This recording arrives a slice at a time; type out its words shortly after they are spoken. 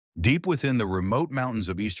Deep within the remote mountains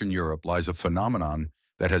of Eastern Europe lies a phenomenon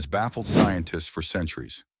that has baffled scientists for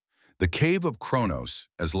centuries. The Cave of Chronos,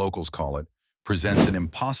 as locals call it, presents an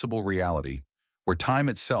impossible reality where time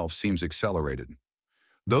itself seems accelerated.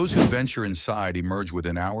 Those who venture inside emerge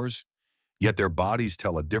within hours, yet their bodies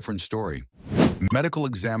tell a different story. Medical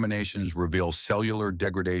examinations reveal cellular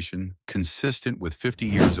degradation consistent with 50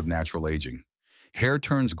 years of natural aging. Hair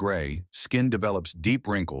turns gray, skin develops deep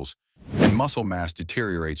wrinkles, and muscle mass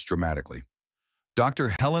deteriorates dramatically.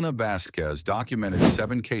 Dr. Helena Vasquez documented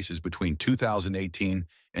 7 cases between 2018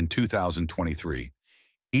 and 2023,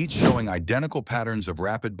 each showing identical patterns of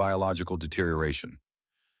rapid biological deterioration.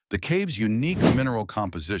 The cave's unique mineral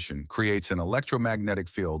composition creates an electromagnetic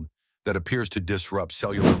field that appears to disrupt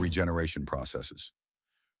cellular regeneration processes.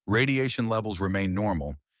 Radiation levels remain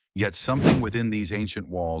normal, yet something within these ancient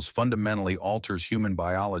walls fundamentally alters human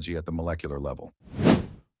biology at the molecular level.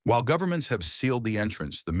 While governments have sealed the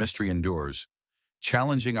entrance, the mystery endures,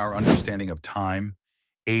 challenging our understanding of time,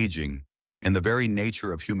 aging, and the very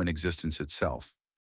nature of human existence itself.